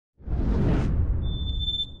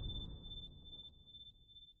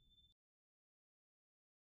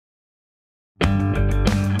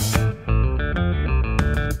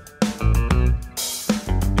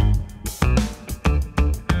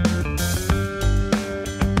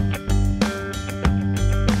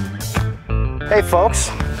Hey folks,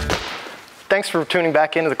 thanks for tuning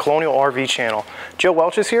back into the Colonial RV channel. Joe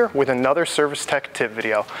Welch is here with another service tech tip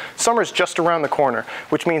video. Summer's just around the corner,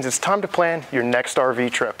 which means it's time to plan your next RV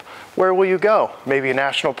trip. Where will you go? Maybe a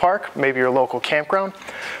national park, maybe your local campground.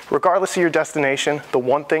 Regardless of your destination, the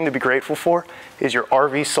one thing to be grateful for is your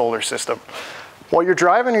RV solar system. While you're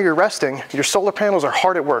driving or you're resting, your solar panels are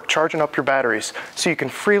hard at work charging up your batteries, so you can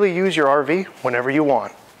freely use your RV whenever you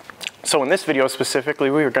want. So in this video specifically,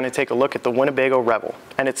 we are going to take a look at the Winnebago Revel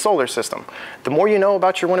and its solar system. The more you know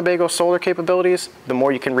about your Winnebago solar capabilities, the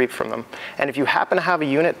more you can reap from them. And if you happen to have a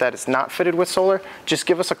unit that is not fitted with solar, just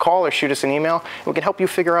give us a call or shoot us an email, and we can help you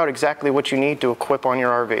figure out exactly what you need to equip on your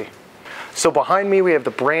RV. So behind me we have the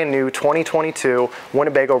brand new 2022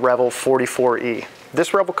 Winnebago Revel 44E.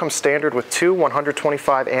 This Revel comes standard with two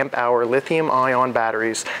 125 amp hour lithium ion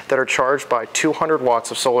batteries that are charged by 200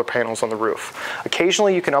 watts of solar panels on the roof.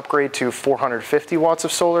 Occasionally you can upgrade to 450 watts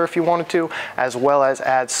of solar if you wanted to, as well as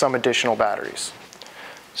add some additional batteries.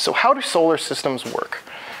 So how do solar systems work?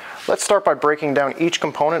 Let's start by breaking down each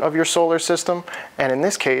component of your solar system, and in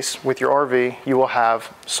this case with your RV you will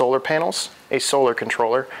have solar panels, a solar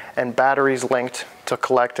controller, and batteries linked to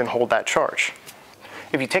collect and hold that charge.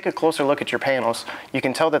 If you take a closer look at your panels, you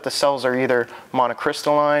can tell that the cells are either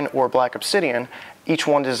monocrystalline or black obsidian, each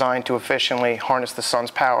one designed to efficiently harness the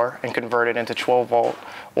sun's power and convert it into 12 volt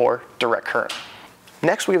or direct current.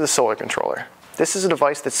 Next we have the solar controller. This is a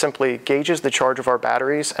device that simply gauges the charge of our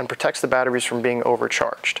batteries and protects the batteries from being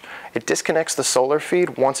overcharged. It disconnects the solar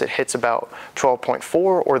feed once it hits about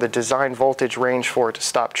 12.4 or the design voltage range for it to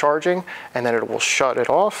stop charging, and then it will shut it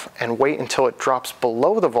off and wait until it drops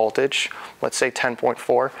below the voltage, let's say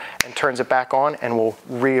 10.4, and turns it back on and will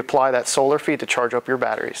reapply that solar feed to charge up your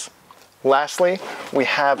batteries. Lastly, we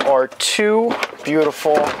have our two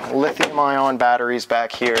beautiful lithium-ion batteries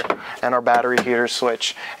back here and our battery heater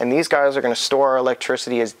switch. And these guys are going to store our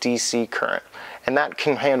electricity as DC current. And that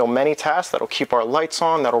can handle many tasks. That'll keep our lights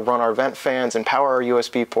on, that'll run our vent fans and power our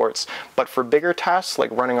USB ports. But for bigger tasks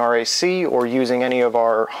like running our AC or using any of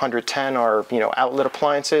our 110 or outlet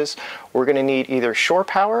appliances, we're going to need either shore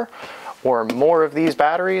power or more of these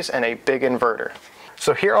batteries and a big inverter.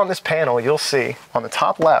 So here on this panel, you'll see on the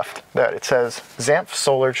top left that it says ZAMP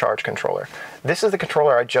Solar Charge Controller. This is the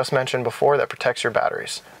controller I just mentioned before that protects your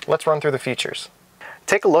batteries. Let's run through the features.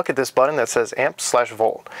 Take a look at this button that says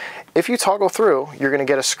amp/volt. If you toggle through, you're going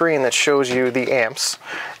to get a screen that shows you the amps,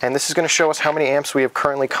 and this is going to show us how many amps we have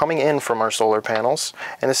currently coming in from our solar panels,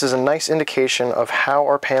 and this is a nice indication of how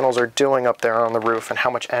our panels are doing up there on the roof and how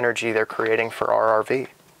much energy they're creating for our RV.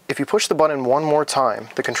 If you push the button one more time,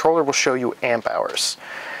 the controller will show you amp hours.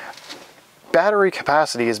 Battery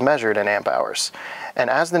capacity is measured in amp hours, and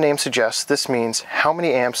as the name suggests, this means how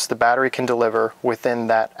many amps the battery can deliver within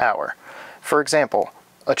that hour. For example,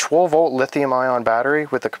 a 12 volt lithium ion battery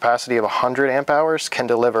with a capacity of 100 amp hours can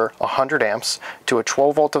deliver 100 amps to a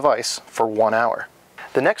 12 volt device for 1 hour.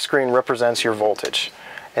 The next screen represents your voltage,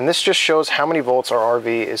 and this just shows how many volts our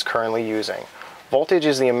RV is currently using. Voltage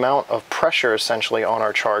is the amount of pressure essentially on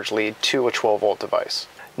our charge lead to a 12 volt device.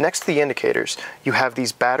 Next to the indicators, you have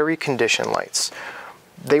these battery condition lights.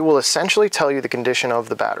 They will essentially tell you the condition of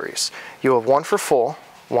the batteries. You have one for full,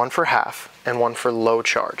 one for half, and one for low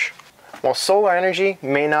charge. While solar energy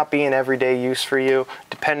may not be an everyday use for you,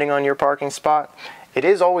 depending on your parking spot, it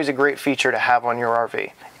is always a great feature to have on your RV.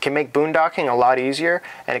 It can make boondocking a lot easier,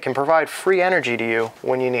 and it can provide free energy to you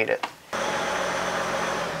when you need it.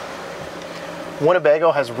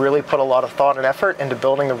 Winnebago has really put a lot of thought and effort into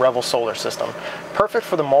building the Revel solar system, perfect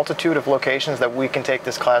for the multitude of locations that we can take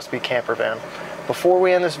this Class B camper van. Before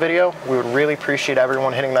we end this video, we would really appreciate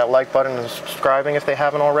everyone hitting that like button and subscribing if they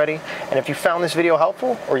haven't already. And if you found this video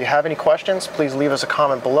helpful or you have any questions, please leave us a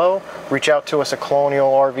comment below, reach out to us at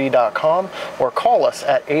colonialrv.com, or call us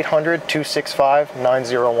at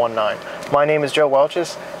 800-265-9019. My name is Joe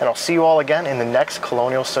Welches, and I'll see you all again in the next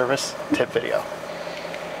Colonial Service tip video.